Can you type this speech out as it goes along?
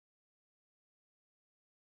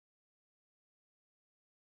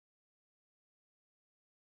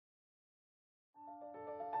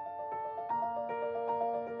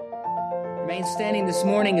Remain standing this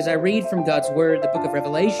morning as I read from God's Word, the book of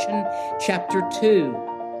Revelation, chapter 2.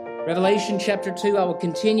 Revelation chapter 2, I will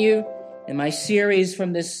continue in my series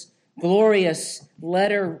from this glorious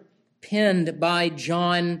letter penned by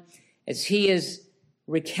John as he is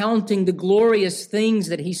recounting the glorious things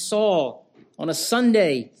that he saw on a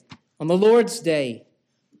Sunday, on the Lord's Day,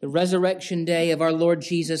 the resurrection day of our Lord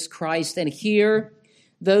Jesus Christ. And here,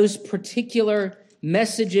 those particular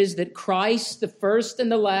messages that Christ, the first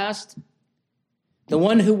and the last, the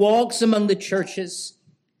one who walks among the churches,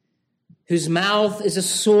 whose mouth is a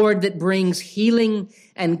sword that brings healing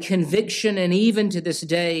and conviction, and even to this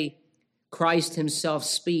day, Christ himself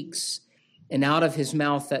speaks, and out of his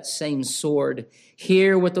mouth that same sword.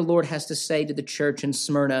 Hear what the Lord has to say to the church in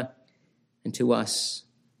Smyrna and to us.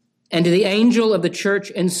 And to the angel of the church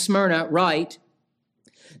in Smyrna write,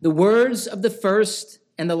 the words of the first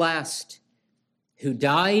and the last, who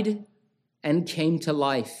died and came to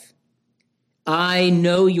life. I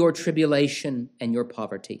know your tribulation and your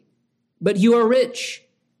poverty, but you are rich,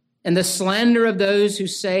 and the slander of those who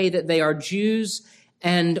say that they are Jews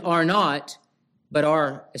and are not, but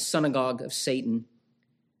are a synagogue of Satan.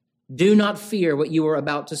 Do not fear what you are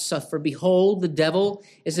about to suffer. Behold, the devil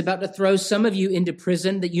is about to throw some of you into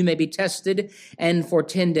prison that you may be tested, and for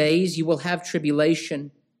 10 days you will have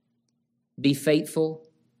tribulation. Be faithful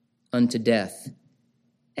unto death,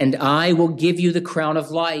 and I will give you the crown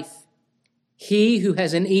of life. He who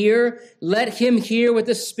has an ear, let him hear what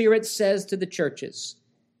the Spirit says to the churches.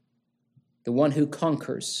 The one who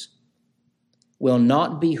conquers will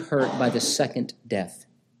not be hurt by the second death.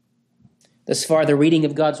 Thus far, the reading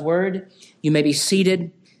of God's word. You may be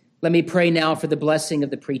seated. Let me pray now for the blessing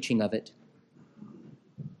of the preaching of it.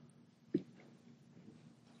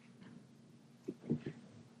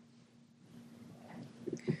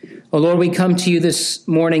 Oh Lord, we come to you this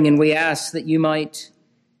morning and we ask that you might,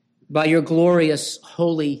 by your glorious,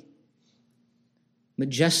 holy,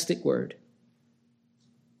 majestic word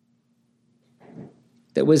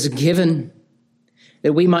that was given,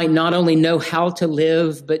 that we might not only know how to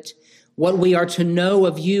live, but what we are to know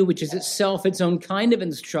of you, which is itself its own kind of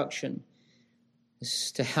instruction as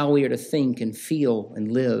to how we are to think and feel and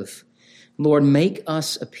live. Lord, make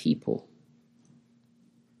us a people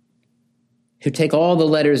who take all the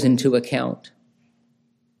letters into account.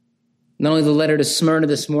 Not only the letter to Smyrna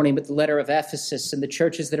this morning, but the letter of Ephesus and the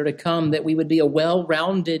churches that are to come, that we would be a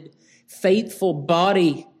well-rounded, faithful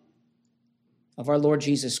body of our Lord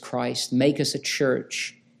Jesus Christ. Make us a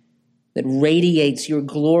church that radiates your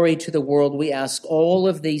glory to the world. We ask all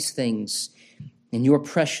of these things in your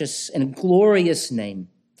precious and glorious name.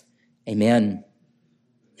 Amen.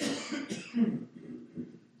 It's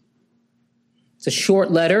a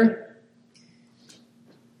short letter,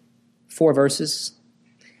 4 verses.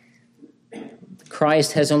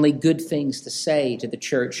 Christ has only good things to say to the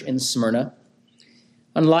church in Smyrna.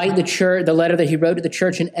 Unlike the letter that he wrote to the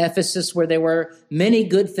church in Ephesus, where there were many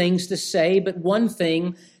good things to say, but one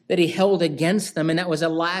thing that he held against them, and that was a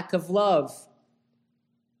lack of love.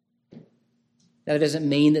 That doesn't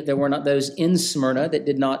mean that there were not those in Smyrna that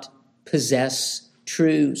did not possess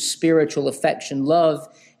true spiritual affection, love,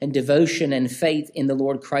 and devotion and faith in the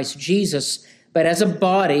Lord Christ Jesus. But as a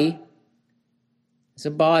body,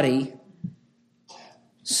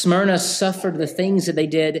 Smyrna suffered the things that they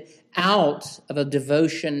did out of a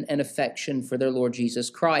devotion and affection for their Lord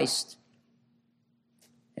Jesus Christ.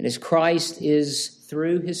 And as Christ is,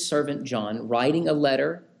 through his servant John, writing a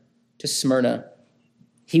letter to Smyrna,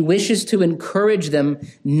 he wishes to encourage them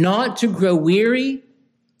not to grow weary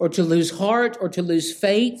or to lose heart or to lose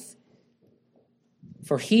faith,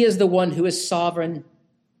 for he is the one who is sovereign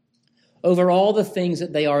over all the things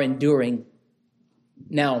that they are enduring.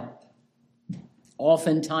 Now,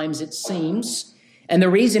 oftentimes it seems, and the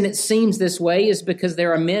reason it seems this way is because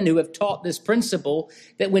there are men who have taught this principle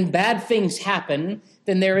that when bad things happen,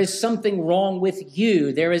 then there is something wrong with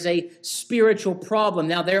you. There is a spiritual problem.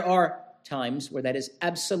 Now, there are times where that is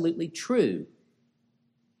absolutely true.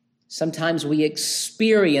 Sometimes we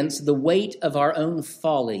experience the weight of our own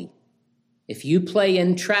folly. If you play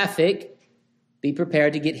in traffic, be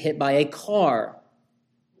prepared to get hit by a car.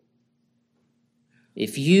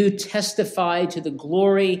 If you testify to the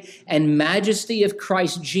glory and majesty of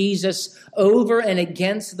Christ Jesus over and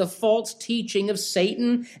against the false teaching of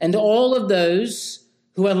Satan and all of those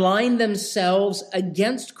who align themselves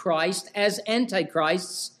against Christ as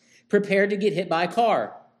antichrists, prepare to get hit by a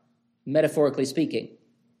car, metaphorically speaking.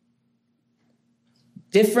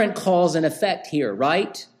 Different cause and effect here,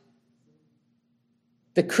 right?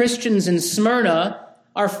 The Christians in Smyrna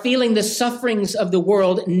are feeling the sufferings of the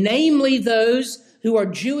world, namely those who are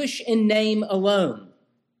Jewish in name alone.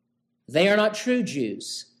 They are not true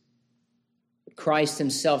Jews. Christ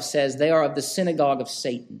himself says they are of the synagogue of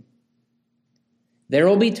Satan. There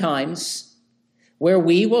will be times where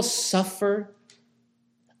we will suffer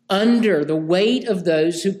under the weight of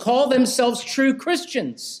those who call themselves true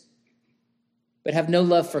Christians, but have no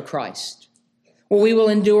love for Christ. Where we will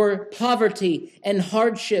endure poverty and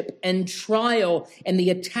hardship and trial and the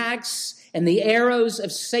attacks and the arrows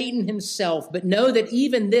of Satan himself, but know that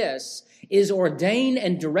even this is ordained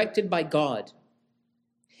and directed by God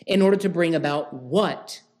in order to bring about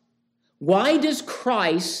what? Why does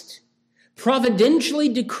Christ providentially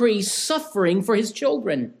decree suffering for his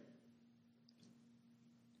children?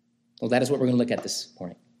 Well, that is what we're going to look at this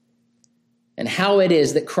morning. And how it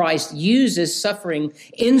is that Christ uses suffering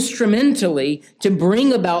instrumentally to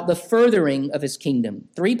bring about the furthering of his kingdom.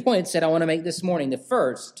 3 points that I want to make this morning. The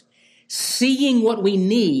first, seeing what we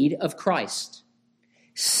need of Christ.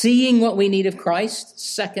 Seeing what we need of Christ.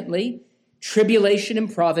 Secondly, tribulation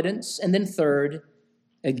and providence. And then third,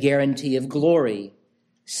 a guarantee of glory.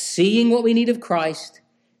 Seeing what we need of Christ,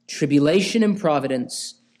 tribulation and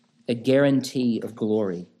providence, a guarantee of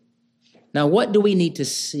glory. Now, what do we need to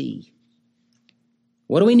see?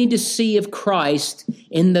 What do we need to see of Christ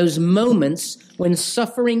in those moments when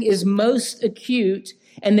suffering is most acute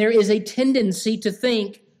and there is a tendency to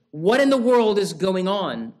think, what in the world is going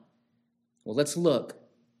on? Well, let's look.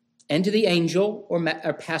 And to the angel or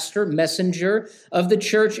pastor, messenger of the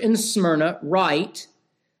church in Smyrna, write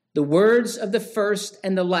the words of the first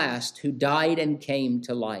and the last who died and came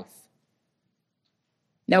to life.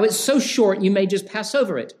 Now, it's so short, you may just pass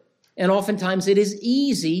over it. And oftentimes it is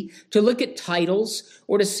easy to look at titles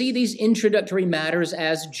or to see these introductory matters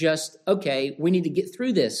as just, okay, we need to get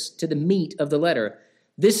through this to the meat of the letter.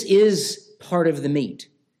 This is part of the meat.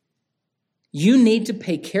 You need to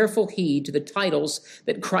pay careful heed to the titles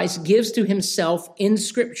that Christ gives to himself in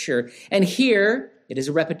Scripture. And here, it is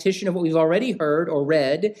a repetition of what we've already heard or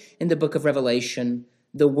read in the book of Revelation,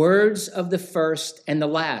 the words of the first and the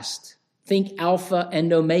last. Think Alpha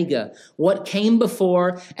and Omega, what came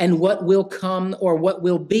before and what will come or what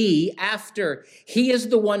will be after. He is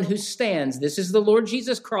the one who stands. This is the Lord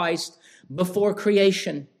Jesus Christ before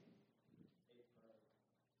creation.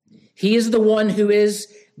 He is the one who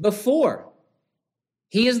is before.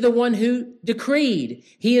 He is the one who decreed.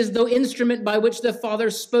 He is the instrument by which the Father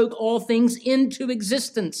spoke all things into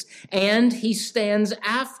existence. And he stands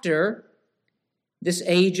after this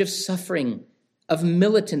age of suffering, of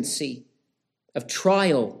militancy, of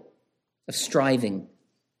trial, of striving.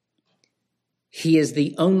 He is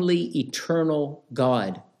the only eternal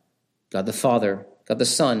God, God the Father, God the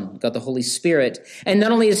Son, God the Holy Spirit. And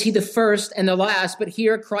not only is he the first and the last, but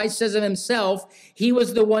here Christ says of himself, he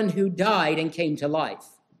was the one who died and came to life.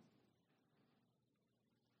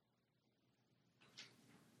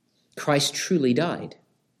 Christ truly died.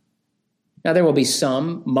 Now, there will be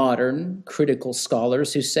some modern critical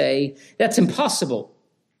scholars who say, that's impossible.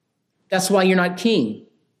 That's why you're not king.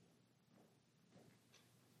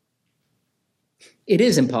 It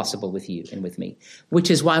is impossible with you and with me,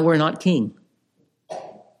 which is why we're not king.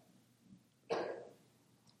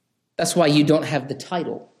 That's why you don't have the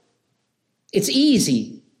title. It's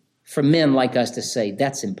easy for men like us to say,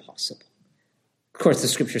 that's impossible. Of course, the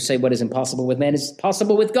scriptures say what is impossible with man is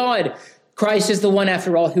possible with God. Christ is the one,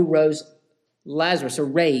 after all, who raised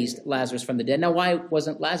Lazarus from the dead. Now, why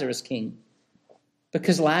wasn't Lazarus king?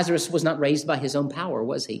 Because Lazarus was not raised by his own power,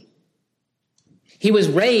 was he? He was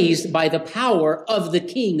raised by the power of the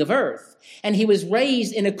King of earth. And he was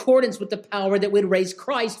raised in accordance with the power that would raise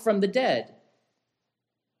Christ from the dead.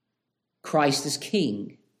 Christ is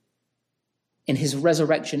king. And his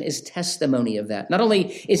resurrection is testimony of that. Not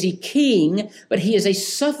only is he king, but he is a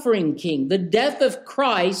suffering king. The death of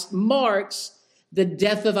Christ marks the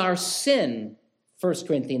death of our sin. 1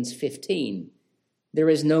 Corinthians 15. There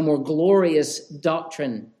is no more glorious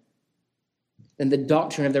doctrine than the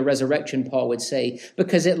doctrine of the resurrection, Paul would say,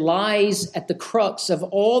 because it lies at the crux of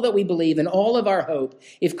all that we believe and all of our hope.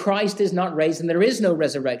 If Christ is not raised, then there is no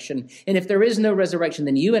resurrection. And if there is no resurrection,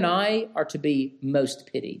 then you and I are to be most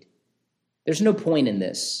pitied. There's no point in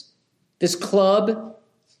this. This club,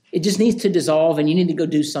 it just needs to dissolve, and you need to go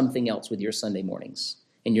do something else with your Sunday mornings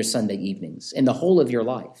and your Sunday evenings and the whole of your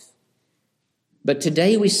life. But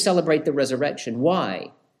today we celebrate the resurrection.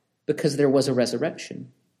 Why? Because there was a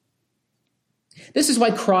resurrection. This is why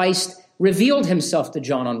Christ revealed himself to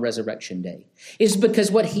John on Resurrection Day, is because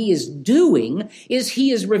what he is doing is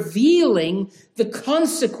he is revealing the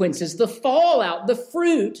consequences, the fallout, the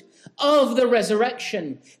fruit of the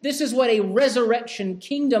resurrection. This is what a resurrection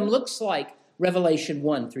kingdom looks like, Revelation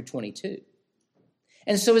 1 through 22.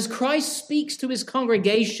 And so as Christ speaks to his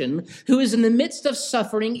congregation, who is in the midst of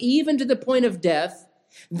suffering, even to the point of death,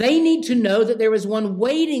 they need to know that there is one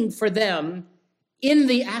waiting for them in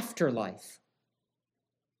the afterlife.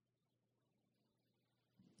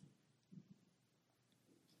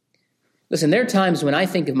 Listen, there are times when I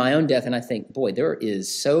think of my own death and I think, boy, there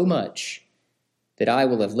is so much that I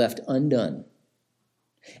will have left undone,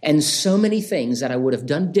 and so many things that I would have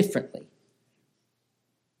done differently.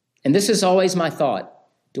 And this is always my thought.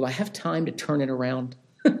 Do I have time to turn it around?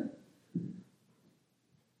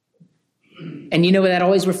 And you know what that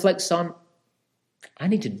always reflects on? I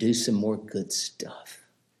need to do some more good stuff.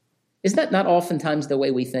 Isn't that not oftentimes the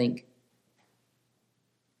way we think?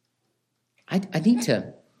 I need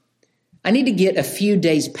to get a few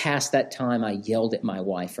days past that time I yelled at my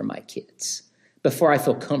wife or my kids before I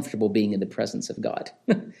feel comfortable being in the presence of God.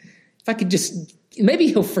 If I could just, maybe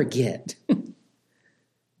he'll forget.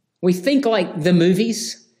 We think like the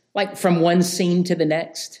movies, like from one scene to the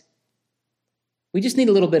next. We just need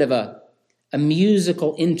a little bit of a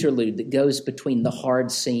musical interlude that goes between the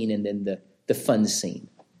hard scene and then the fun scene.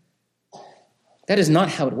 That is not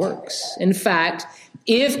how it works. In fact,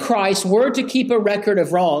 if Christ were to keep a record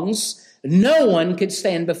of wrongs, no one could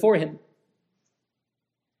stand before him.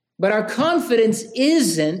 But our confidence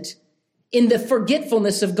isn't in the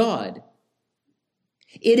forgetfulness of God.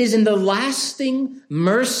 It is in the lasting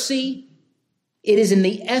mercy. It is in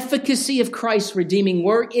the efficacy of Christ's redeeming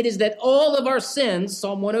work. It is that all of our sins,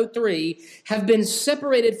 Psalm 103, have been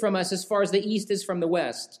separated from us as far as the east is from the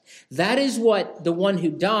west. That is what the one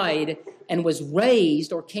who died and was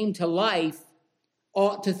raised or came to life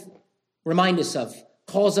ought to remind us of,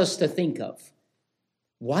 calls us to think of.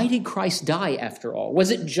 Why did Christ die after all?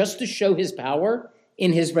 Was it just to show his power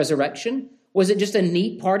in his resurrection? Was it just a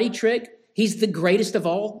neat party trick? He's the greatest of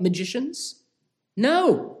all magicians?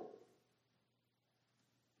 No.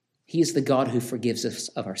 He is the God who forgives us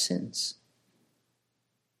of our sins.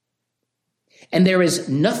 And there is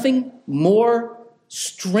nothing more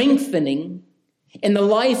strengthening in the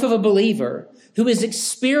life of a believer who is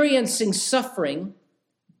experiencing suffering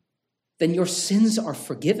than your sins are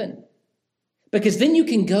forgiven. Because then you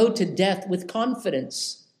can go to death with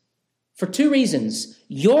confidence for two reasons.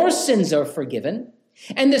 Your sins are forgiven,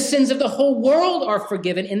 and the sins of the whole world are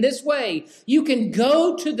forgiven in this way. You can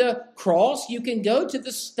go to the cross, you can go to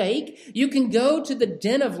the stake, you can go to the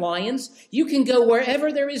den of lions, you can go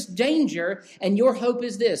wherever there is danger, and your hope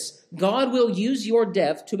is this: God will use your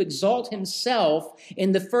death to exalt himself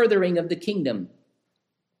in the furthering of the kingdom.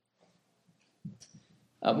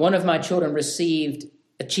 One of my children received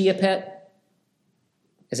a chia pet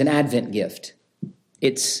as an Advent gift.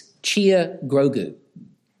 It's Chia Grogu.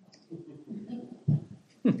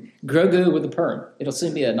 Grogu with a perm. It'll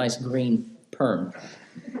soon be a nice green perm.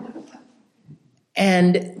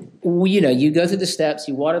 And, you go through the steps,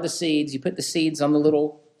 you water the seeds, you put the seeds on the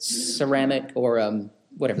little ceramic or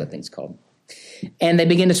whatever that thing's called. And they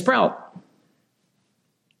begin to sprout.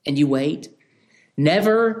 And you wait.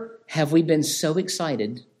 Never have we been so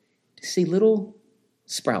excited to see little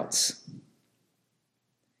sprouts.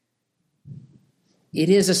 It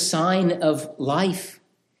is a sign of life.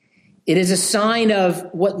 It is a sign of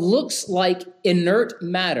what looks like inert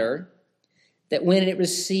matter that when it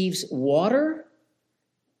receives water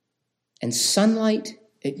and sunlight,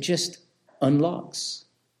 it just unlocks.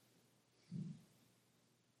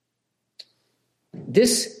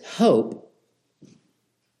 This hope,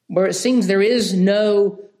 where it seems there is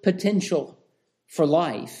no potential for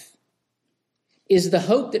life, is the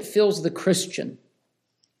hope that fills the Christian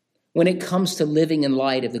when it comes to living in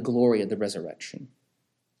light of the glory of the resurrection.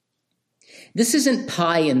 This isn't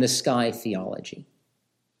pie-in-the-sky theology.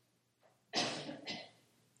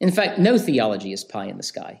 In fact, no theology is pie in the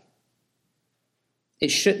sky.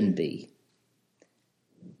 It shouldn't be.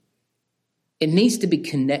 It needs to be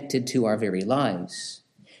connected to our very lives.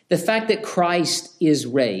 The fact that Christ is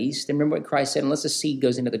raised, and remember what Christ said, unless a seed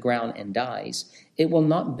goes into the ground and dies, it will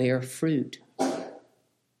not bear fruit.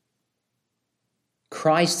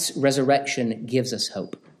 Christ's resurrection gives us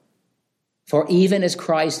hope. For even as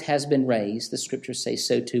Christ has been raised, the scriptures say,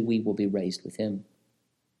 so too we will be raised with him.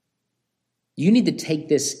 You need to take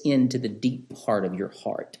this into the deep part of your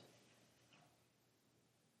heart.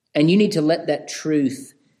 And you need to let that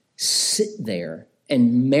truth sit there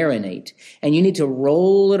and marinate. And you need to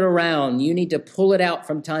roll it around. You need to pull it out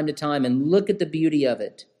from time to time and look at the beauty of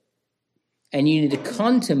it. And you need to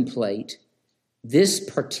contemplate this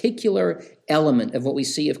particular element of what we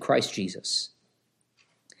see of Christ Jesus.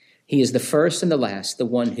 He is the first and the last, the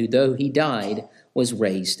one who, though he died, was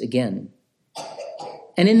raised again.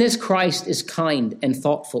 And in this, Christ is kind and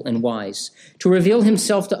thoughtful and wise to reveal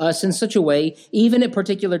himself to us in such a way, even at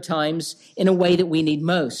particular times, in a way that we need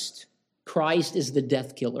most. Christ is the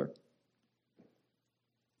death killer.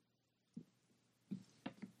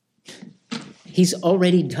 He's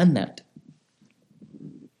already done that.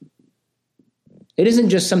 It isn't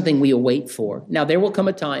just something we await for. Now, there will come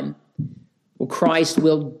a time where Christ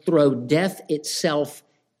will throw death itself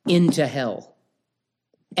into hell,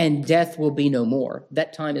 and death will be no more.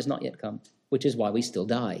 That time has not yet come, which is why we still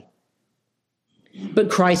die. But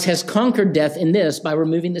Christ has conquered death in this by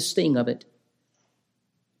removing the sting of it,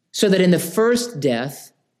 so that in the first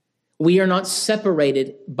death, we are not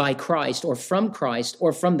separated by Christ or from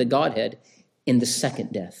the Godhead in the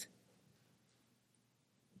second death.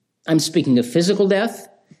 I'm speaking of physical death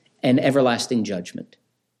and everlasting judgment.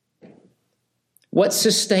 What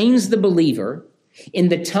sustains the believer in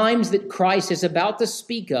the times that Christ is about to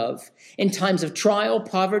speak of, in times of trial,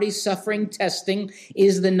 poverty, suffering, testing,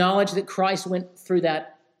 is the knowledge that Christ went through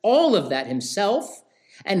that, all of that himself,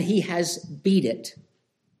 and he has beat it.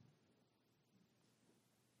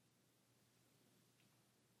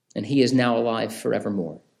 And he is now alive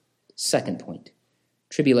forevermore. Second point,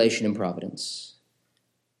 tribulation and providence.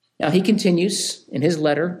 Now he continues in his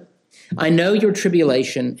letter, I know your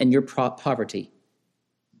tribulation and your poverty.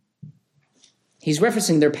 He's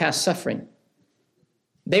referencing their past suffering.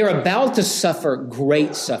 They are about to suffer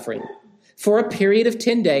great suffering. For a period of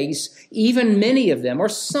 10 days, even many of them, or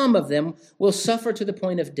some of them, will suffer to the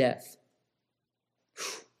point of death.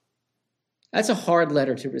 That's a hard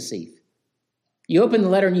letter to receive. You open the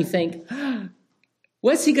letter and you think,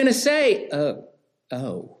 what's he going to say?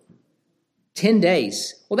 Oh, 10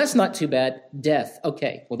 days. Well, that's not too bad. Death.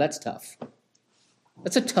 Okay, well, that's tough.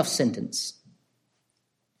 That's a tough sentence.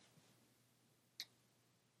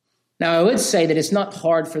 Now, I would say that it's not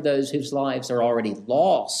hard for those whose lives are already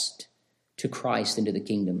lost to Christ into the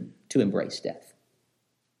kingdom to embrace death.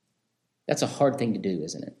 That's a hard thing to do,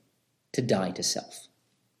 isn't it? To die to self.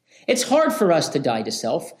 It's hard for us to die to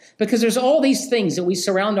self because there's all these things that we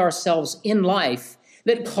surround ourselves in life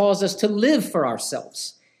that cause us to live for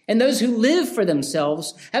ourselves. And those who live for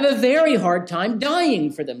themselves have a very hard time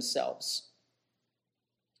dying for themselves.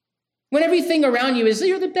 When everything around you is,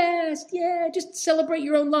 you're the best, yeah, just celebrate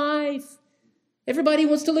your own life. Everybody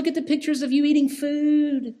wants to look at the pictures of you eating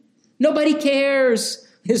food. Nobody cares,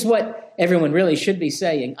 is what everyone really should be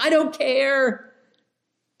saying. I don't care.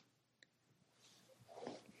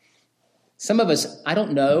 Some of us, I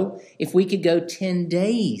don't know if we could go 10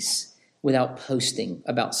 days without posting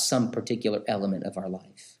about some particular element of our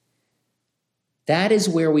life. That is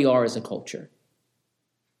where we are as a culture.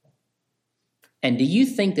 And do you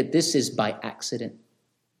think that this is by accident?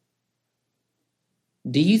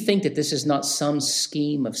 Do you think that this is not some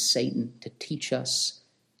scheme of Satan to teach us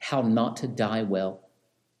how not to die well?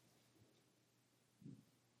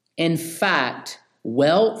 In fact,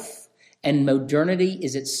 wealth and modernity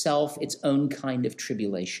is itself its own kind of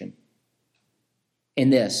tribulation. In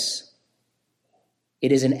this,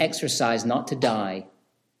 it is an exercise not to die,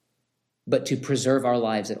 but to preserve our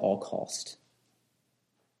lives at all cost.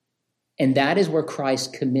 And that is where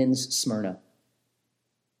Christ commends Smyrna.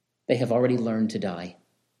 They have already learned to die.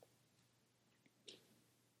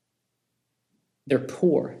 They're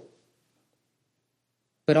poor.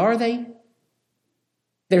 But are they?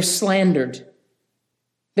 They're slandered.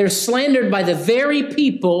 They're slandered by the very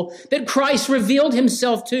people that Christ revealed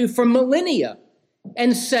himself to for millennia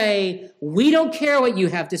and say, we don't care what you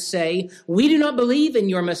have to say. We do not believe in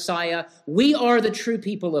your Messiah. We are the true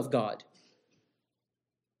people of God.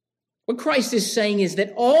 What Christ is saying is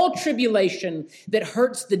that all tribulation that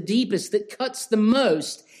hurts the deepest, that cuts the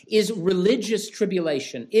most, is religious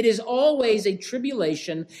tribulation. It is always a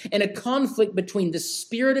tribulation and a conflict between the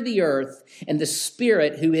spirit of the earth and the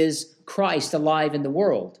spirit who is Christ alive in the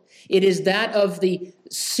world. It is that of the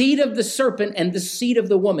seed of the serpent and the seed of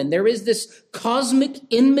the woman. There is this cosmic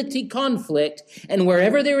enmity conflict, and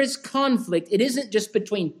wherever there is conflict, it isn't just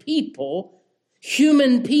between people,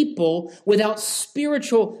 human people without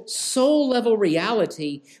spiritual soul-level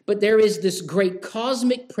reality, but there is this great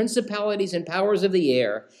cosmic principalities and powers of the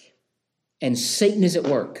air, and Satan is at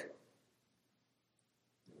work.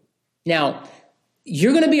 Now,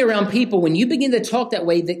 you're going to be around people when you begin to talk that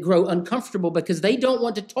way that grow uncomfortable because they don't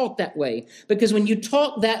want to talk that way. Because when you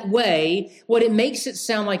talk that way, what it makes it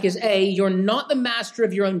sound like is A, you're not the master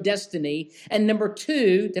of your own destiny, and number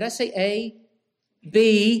two, did I say A?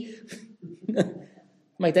 B,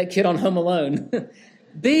 like that kid on Home Alone.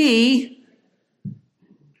 B,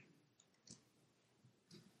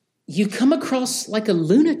 you come across like a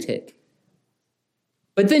lunatic.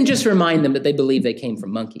 But then just remind them that they believe they came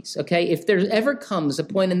from monkeys, okay? If there ever comes a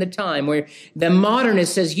point in the time where the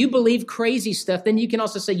modernist says you believe crazy stuff, then you can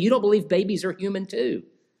also say you don't believe babies are human too.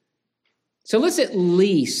 So let's at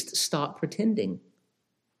least stop pretending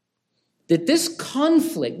that this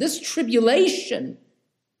conflict, this tribulation,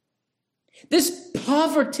 this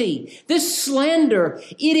poverty, this slander,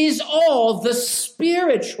 it is all the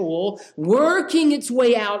spiritual working its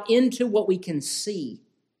way out into what we can see.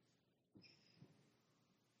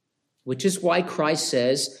 Which is why Christ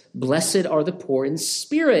says, blessed are the poor in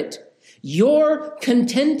spirit. Your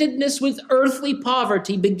contentedness with earthly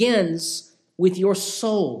poverty begins with your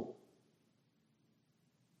soul.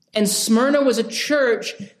 And Smyrna was a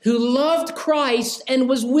church who loved Christ and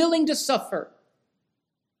was willing to suffer,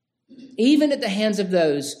 even at the hands of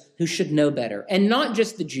those who should know better. And not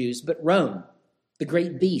just the Jews, but Rome, the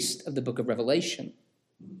great beast of the book of Revelation.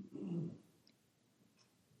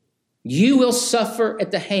 You will suffer at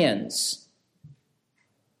the hands,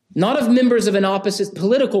 not of members of an opposite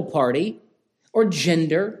political party or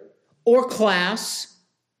gender or class,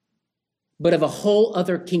 but of a whole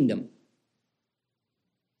other kingdom.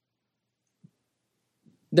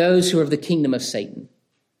 Those who are of the kingdom of Satan.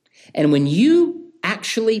 And when you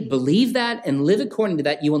actually believe that and live according to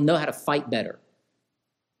that, you will know how to fight better.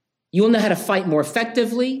 You will know how to fight more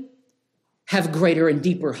effectively, have greater and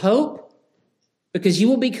deeper hope, because you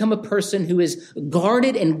will become a person who is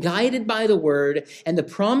guarded and guided by the word, and the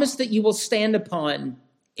promise that you will stand upon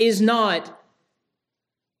is not,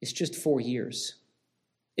 it's just 4 years.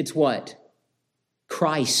 It's what?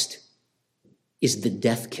 Christ is the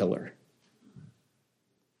death killer.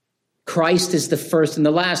 Christ is the first and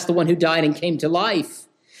the last, the one who died and came to life.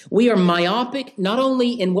 We are myopic, not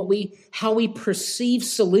only in how we perceive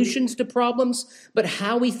solutions to problems, but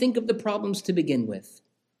how we think of the problems to begin with.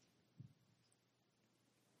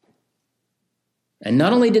 And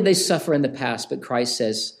not only did they suffer in the past, but Christ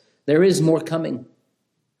says, there is more coming.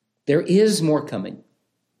 There is more coming.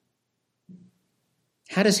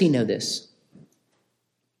 How does he know this?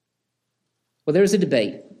 Well, there's a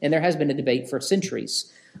debate, and there has been a debate for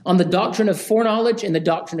centuries, on the doctrine of foreknowledge and the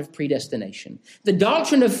doctrine of predestination. The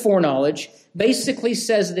doctrine of foreknowledge basically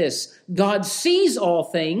says this: God sees all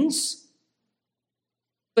things,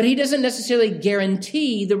 but he doesn't necessarily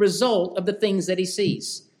guarantee the result of the things that he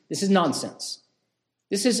sees. This is nonsense.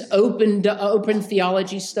 This is open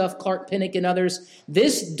theology stuff, Clark Pinnock and others.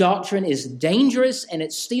 This doctrine is dangerous, and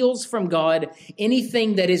it steals from God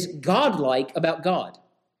anything that is godlike about God.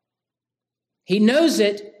 He knows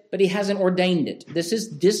it, but he hasn't ordained it. This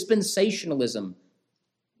is dispensationalism.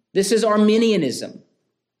 This is Arminianism.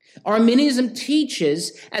 Arminianism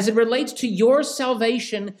teaches, as it relates to your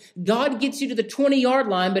salvation, God gets you to the 20-yard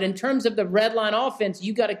line, but in terms of the red line offense,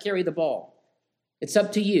 you got to carry the ball. It's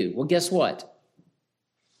up to you. Well, guess what?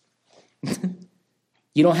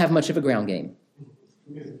 You don't have much of a ground game.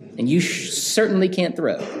 And you certainly can't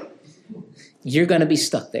throw. You're going to be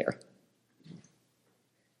stuck there.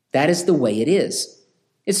 That is the way it is.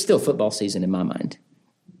 It's still football season in my mind.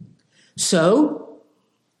 So,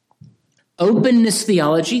 openness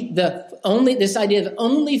theology, this idea of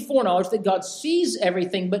only foreknowledge, that God sees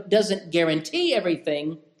everything but doesn't guarantee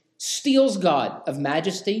everything, steals God of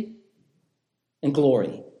majesty and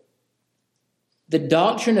glory. The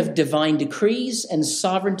doctrine of divine decrees and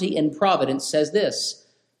sovereignty and providence says this: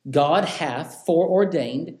 God hath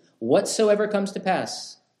foreordained whatsoever comes to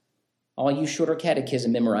pass. All you shorter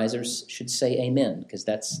catechism memorizers should say amen, because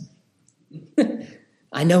that's,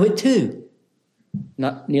 I know it too.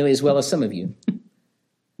 Not nearly as well as some of you.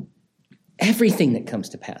 Everything that comes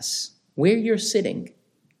to pass, where you're sitting.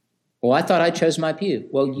 Well, I thought I chose my pew.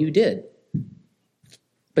 Well, you did.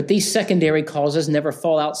 But these secondary causes never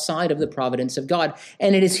fall outside of the providence of God.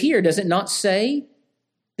 And it is here, does it not say,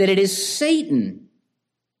 that it is Satan?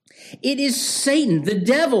 It is Satan, the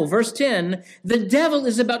devil. Verse 10, the devil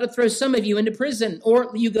is about to throw some of you into prison. Or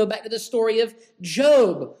you go back to the story of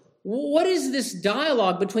Job. What is this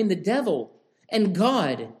dialogue between the devil and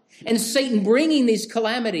God and Satan bringing these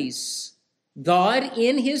calamities? God,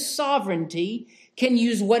 in his sovereignty, can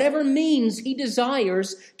use whatever means he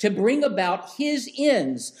desires to bring about his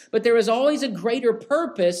ends. But there is always a greater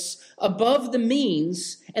purpose above the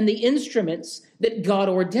means and the instruments that God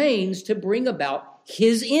ordains to bring about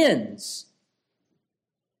his ends.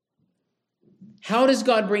 How does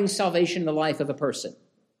God bring salvation in the life of a person?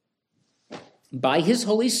 By his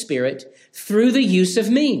Holy Spirit, through the use of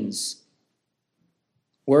means.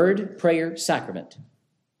 Word, prayer, sacrament.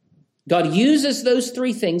 God uses those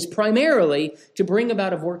three things primarily to bring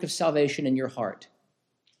about a work of salvation in your heart.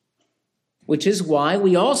 Which is why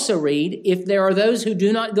we also read, if there are those who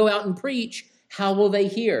do not go out and preach, How will they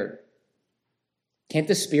hear? Can't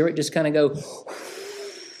the Spirit just kind of go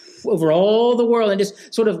over all the world and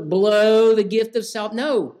just sort of blow the gift of salvation?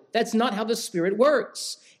 No, that's not how the Spirit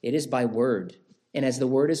works. It is by word. And as the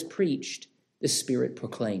word is preached, the Spirit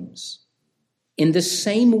proclaims. In the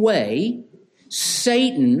same way,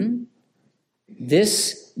 Satan,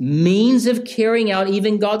 this means of carrying out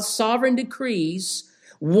even God's sovereign decrees,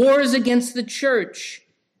 wars against the church,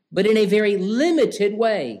 but in a very limited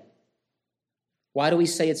way. Why do we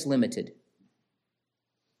say it's limited?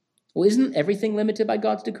 Well, isn't everything limited by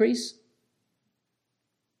God's decrees?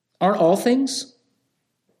 Aren't all things?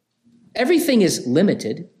 Everything is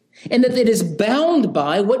limited, and that it is bound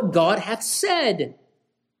by what God hath said.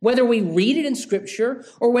 Whether we read it in Scripture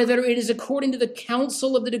or whether it is according to the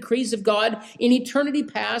counsel of the decrees of God in eternity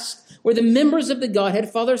past, where the members of the Godhead,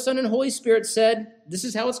 Father, Son, and Holy Spirit said, this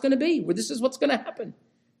is how it's going to be, or this is what's going to happen.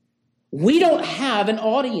 We don't have an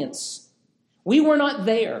audience. We were not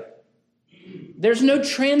there. There's no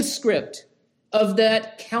transcript of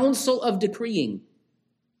that counsel of decreeing,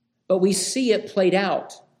 but we see it played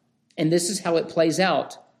out, and this is how it plays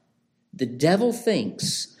out. The devil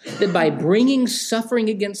thinks that by bringing suffering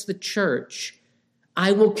against the church,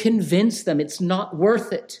 I will convince them it's not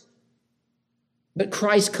worth it. But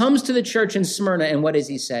Christ comes to the church in Smyrna, and what does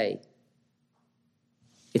he say?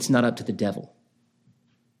 It's not up to the devil.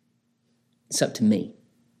 It's up to me.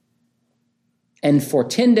 And for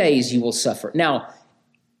 10 days you will suffer. Now,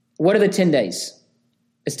 what are the 10 days?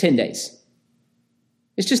 It's 10 days.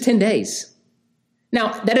 It's just 10 days.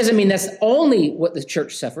 Now, that doesn't mean that's only what the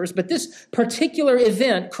church suffers, but this particular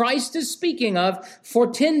event Christ is speaking of, for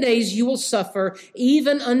 10 days you will suffer,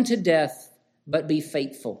 even unto death, but be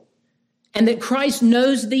faithful. And that Christ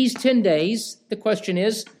knows these 10 days, the question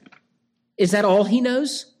is that all he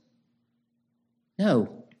knows?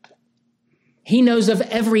 No. He knows of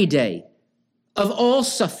every day, of all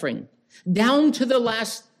suffering, down to the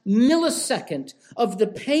last millisecond of the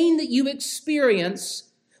pain that you experience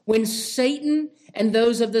when Satan and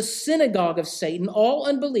those of the synagogue of Satan, all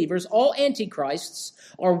unbelievers, all antichrists,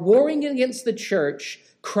 are warring against the church.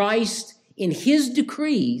 Christ, in his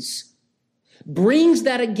decrees, brings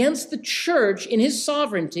that against the church in his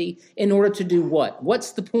sovereignty in order to do what?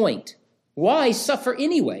 What's the point? Why suffer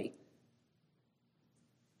anyway?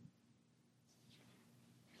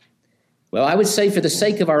 Well, I would say for the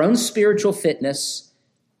sake of our own spiritual fitness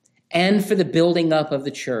and for the building up of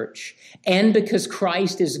the church, and because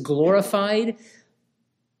Christ is glorified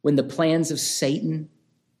when the plans of Satan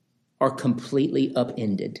are completely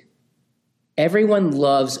upended. Everyone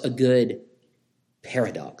loves a good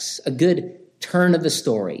paradox, a good turn of the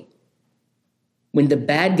story, when the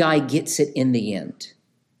bad guy gets it in the end.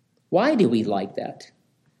 Why do we like that?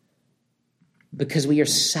 Because we are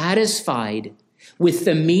satisfied with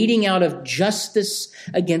the meting out of justice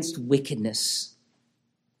against wickedness.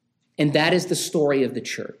 And that is the story of the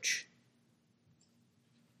church.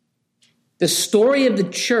 The story of the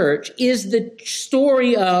church is the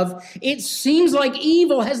story of, it seems like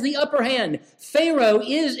evil has the upper hand. Pharaoh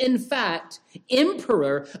is, in fact,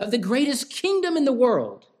 emperor of the greatest kingdom in the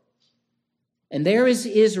world. And there is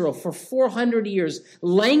Israel for 400 years,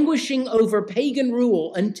 languishing over pagan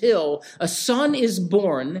rule until a son is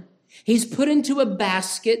born. He's put into a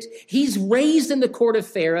basket. He's raised in the court of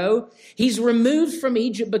Pharaoh. He's removed from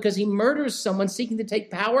Egypt because he murders someone seeking to take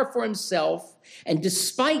power for himself. And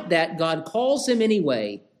despite that, God calls him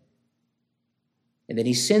anyway. And then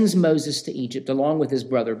he sends Moses to Egypt along with his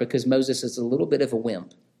brother because Moses is a little bit of a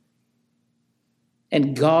wimp.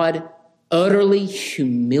 And God utterly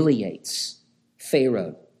humiliates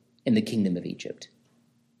Pharaoh in the kingdom of Egypt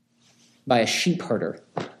by a sheep herder.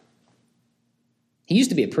 He used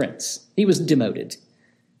to be a prince. He was demoted.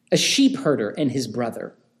 A sheep herder and his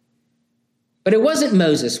brother. But it wasn't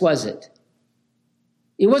Moses, was it?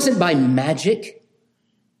 It wasn't by magic.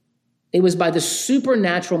 It was by the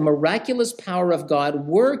supernatural, miraculous power of God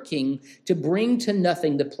working to bring to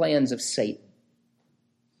nothing the plans of Satan.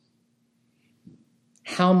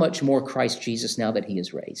 How much more Christ Jesus now that he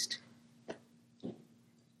is raised?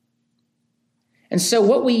 And so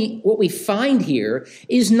what we find here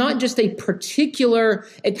is not just a particular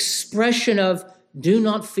expression of do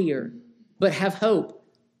not fear, but have hope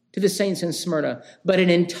to the saints in Smyrna, but an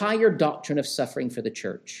entire doctrine of suffering for the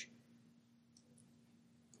church.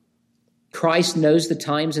 Christ knows the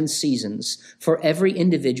times and seasons for every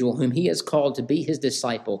individual whom he has called to be his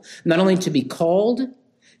disciple, not only to be called,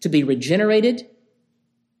 to be regenerated,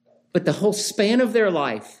 but the whole span of their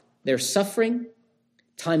life, their suffering,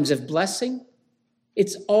 times of blessing.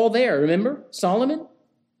 It's all there. Remember Solomon?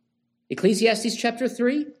 Ecclesiastes chapter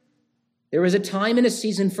 3? There is a time and a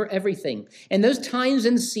season for everything. And those times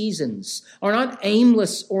and seasons are not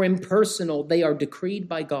aimless or impersonal. They are decreed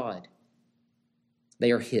by God.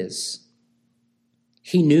 They are his.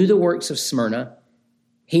 He knew the works of Smyrna.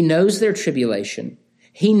 He knows their tribulation.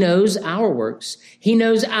 He knows our works. He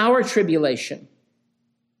knows our tribulation.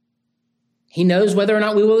 He knows whether or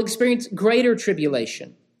not we will experience greater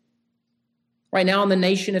tribulation. Right now in the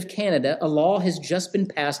nation of Canada, a law has just been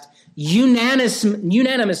passed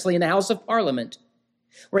unanimously in the House of Parliament,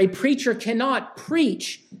 where a preacher cannot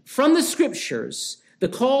preach from the scriptures the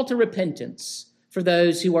call to repentance for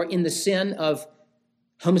those who are in the sin of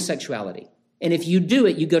homosexuality. And if you do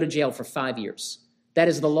it, you go to jail for 5 years. That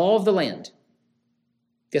is the law of the land.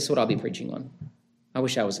 Guess what I'll be preaching on? I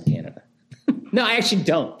wish I was in Canada. No, I actually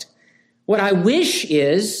don't. What I wish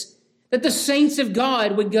is that the saints of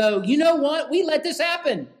God would go, you know what? We let this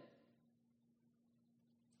happen.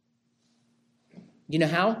 You know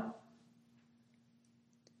how?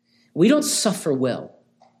 We don't suffer well.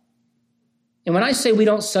 And when I say we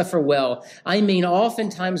don't suffer well, I mean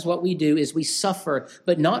oftentimes what we do is we suffer,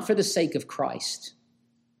 but not for the sake of Christ.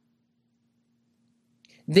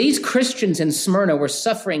 These Christians in Smyrna were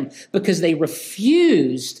suffering because they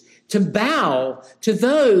refused to bow to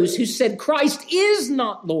those who said Christ is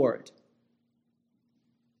not Lord.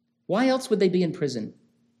 Why else would they be in prison?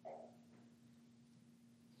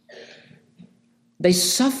 They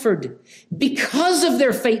suffered because of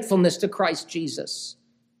their faithfulness to Christ Jesus.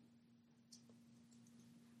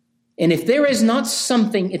 And if there is not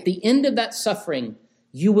something at the end of that suffering,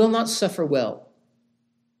 you will not suffer well.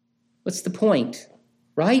 What's the point,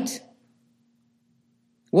 right?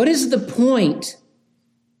 What is the point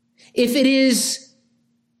if it is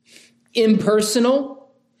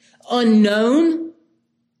impersonal, unknown,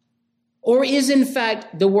 or is in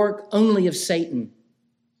fact the work only of Satan?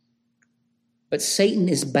 But Satan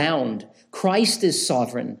is bound. Christ is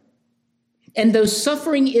sovereign. And though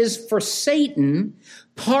suffering is for Satan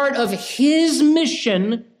part of his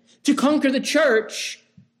mission to conquer the church,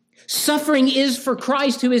 suffering is for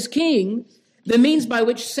Christ, who is king, the means by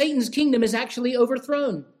which Satan's kingdom is actually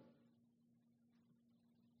overthrown.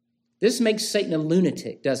 This makes Satan a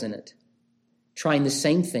lunatic, doesn't it? Trying the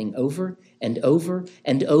same thing over and over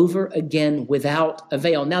and over again without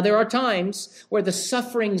avail. Now, there are times where the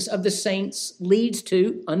sufferings of the saints leads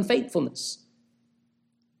to unfaithfulness.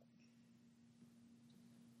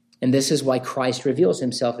 And this is why Christ reveals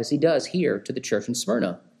himself as he does here to the church in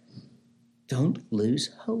Smyrna. Don't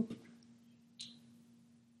lose hope.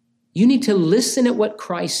 You need to listen at what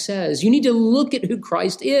Christ says. You need to look at who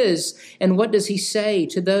Christ is. And what does he say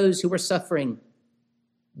to those who are suffering?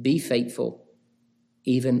 Be faithful,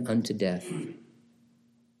 even unto death.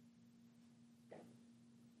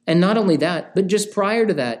 And not only that, but just prior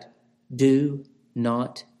to that, do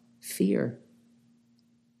not fear.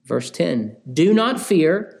 Verse 10, do not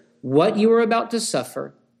fear what you are about to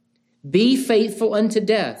suffer. Be faithful unto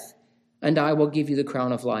death, and I will give you the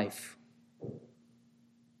crown of life.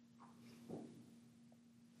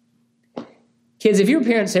 Kids, if your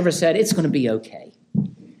parents ever said, it's going to be okay.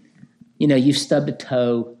 You know, you've stubbed a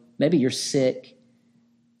toe. Maybe you're sick.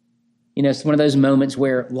 You know, it's one of those moments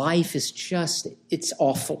where life is just, it's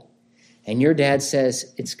awful. And your dad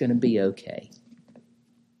says, it's going to be okay.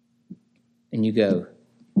 And you go,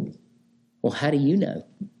 well, how do you know?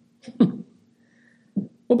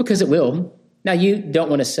 Well, because it will. Now, you don't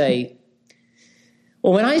want to say,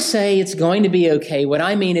 well, when I say it's going to be okay, what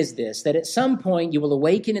I mean is this, that at some point you will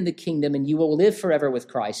awaken in the kingdom and you will live forever with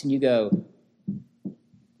Christ. And you go,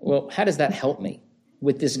 well, how does that help me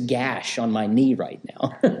with this gash on my knee right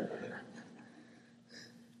now?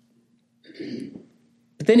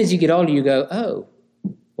 But then as you get older, you go, oh,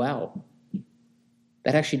 wow,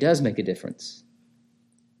 that actually does make a difference.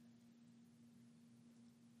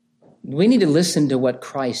 We need to listen to what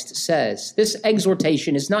Christ says. This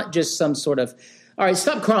exhortation is not just some sort of, all right,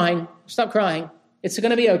 stop crying. It's going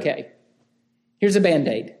to be okay. Here's a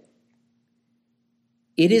Band-Aid.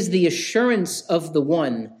 It is the assurance of the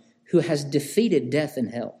one who has defeated death and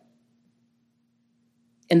hell.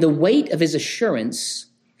 And the weight of his assurance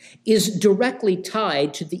is directly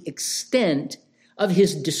tied to the extent of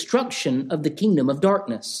his destruction of the kingdom of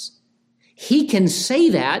darkness. He can say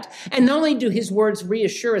that, and not only do his words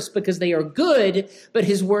reassure us because they are good, but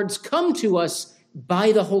his words come to us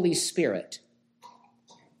by the Holy Spirit.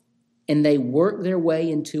 And they work their way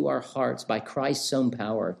into our hearts by Christ's own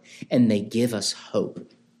power, and they give us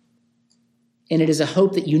hope. And it is a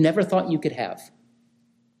hope that you never thought you could have.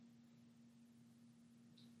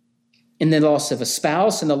 In the loss of a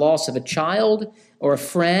spouse, in the loss of a child, or a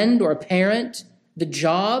friend, or a parent, the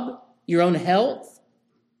job, your own health.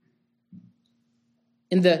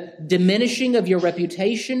 in the diminishing of your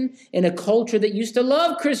reputation in a culture that used to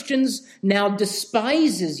love Christians now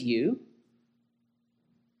despises you,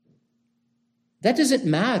 that doesn't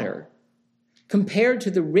matter compared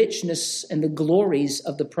to the richness and the glories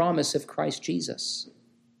of the promise of Christ Jesus.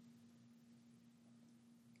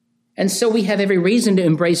 And so we have every reason to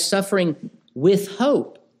embrace suffering with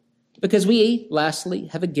hope, because we, lastly,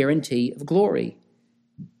 have a guarantee of glory.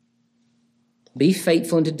 Be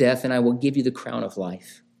faithful unto death, and I will give you the crown of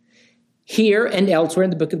life. Here and elsewhere in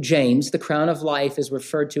the book of James, the crown of life is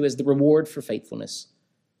referred to as the reward for faithfulness.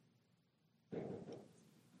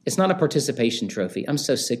 It's not a participation trophy. I'm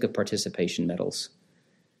so sick of participation medals.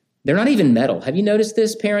 They're not even metal. Have you noticed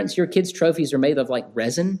this, parents? Your kids' trophies are made of like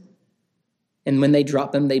resin, and when they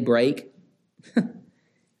drop them, they break.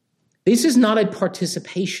 This is not a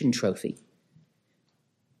participation trophy.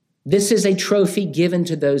 This is a trophy given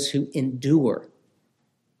to those who endure.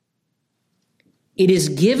 It is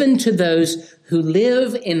given to those who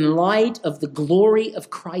live in light of the glory of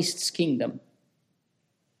Christ's kingdom.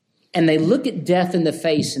 And they look at death in the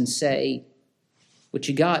face and say, what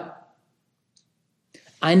you got?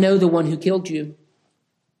 I know the one who killed you.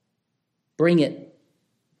 Bring it.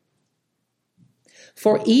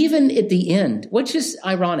 For even at the end, which is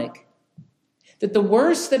ironic, that the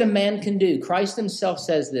worst that a man can do, Christ himself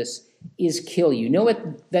says this, is kill you. You know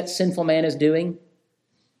what that sinful man is doing?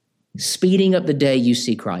 Speeding up the day you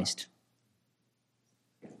see Christ.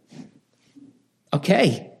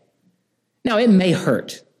 Okay. Now, it may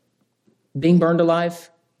hurt. Being burned alive,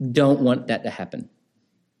 don't want that to happen.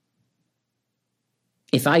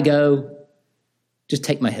 If I go, just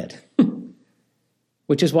take my head.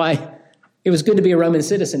 Which is why it was good to be a Roman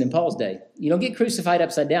citizen in Paul's day. You don't get crucified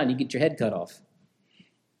upside down, you get your head cut off.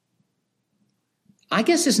 I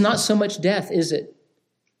guess it's not so much death, is it?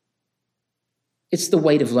 It's the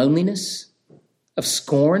weight of loneliness, of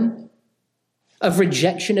scorn, of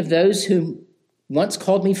rejection of those who once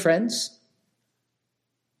called me friends.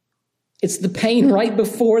 It's the pain right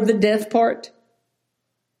before the death part.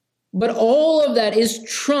 But all of that is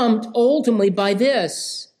trumped ultimately by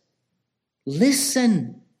this.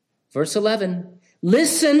 Listen. Verse 11.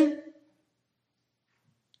 Listen.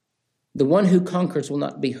 The one who conquers will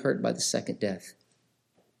not be hurt by the second death.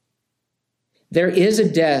 There is a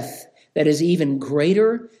death that is even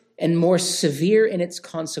greater and more severe in its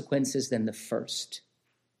consequences than the first.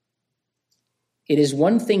 It is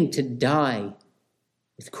one thing to die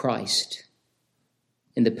with Christ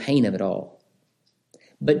in the pain of it all,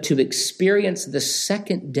 but to experience the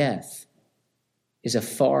second death is a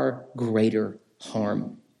far greater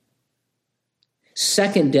harm.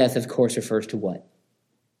 Second death, of course, refers to what?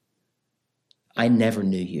 I never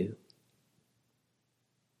knew you.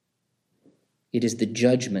 It is the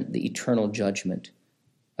judgment, the eternal judgment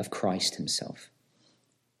of Christ himself.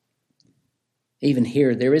 Even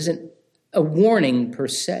here, there isn't a warning per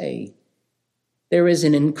se. There is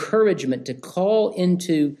an encouragement to call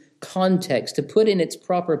into context, to put in its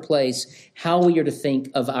proper place how we are to think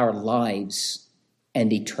of our lives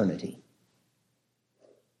and eternity.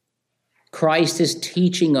 Christ is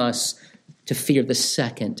teaching us to fear the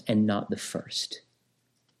second and not the first,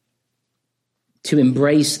 to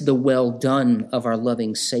embrace the well done of our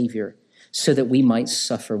loving Savior so that we might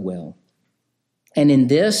suffer well. And in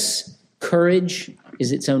this, courage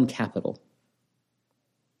is its own capital.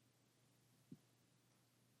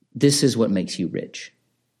 This is what makes you rich.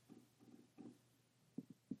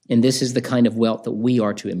 And this is the kind of wealth that we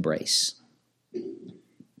are to embrace.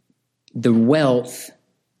 The wealth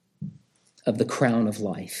of the crown of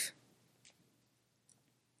life.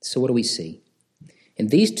 So what do we see? In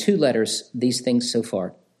these two letters, these things so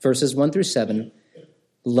far, verses 1 through 7,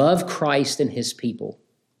 love Christ and his people.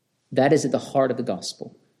 That is at the heart of the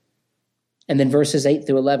gospel. And then verses 8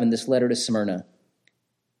 through 11, this letter to Smyrna,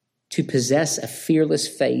 to possess a fearless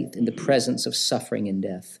faith in the presence of suffering and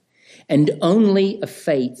death. And only a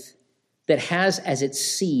faith that has as its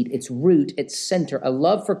seed, its root, its center, a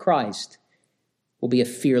love for Christ will be a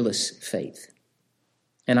fearless faith.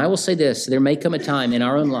 And I will say this, there may come a time in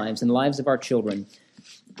our own lives, in the lives of our children,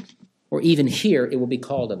 or even here it will be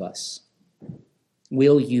called of us.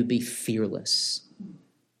 Will you be fearless?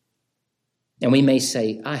 And we may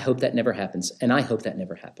say, I hope that never happens, and I hope that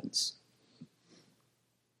never happens.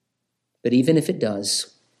 But even if it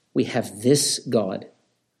does, we have this God,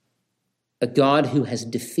 a God who has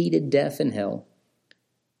defeated death and hell,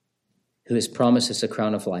 who has promised us a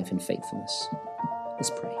crown of life and faithfulness.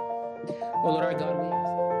 Let's pray. Oh, Lord our God, we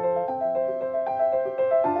ask.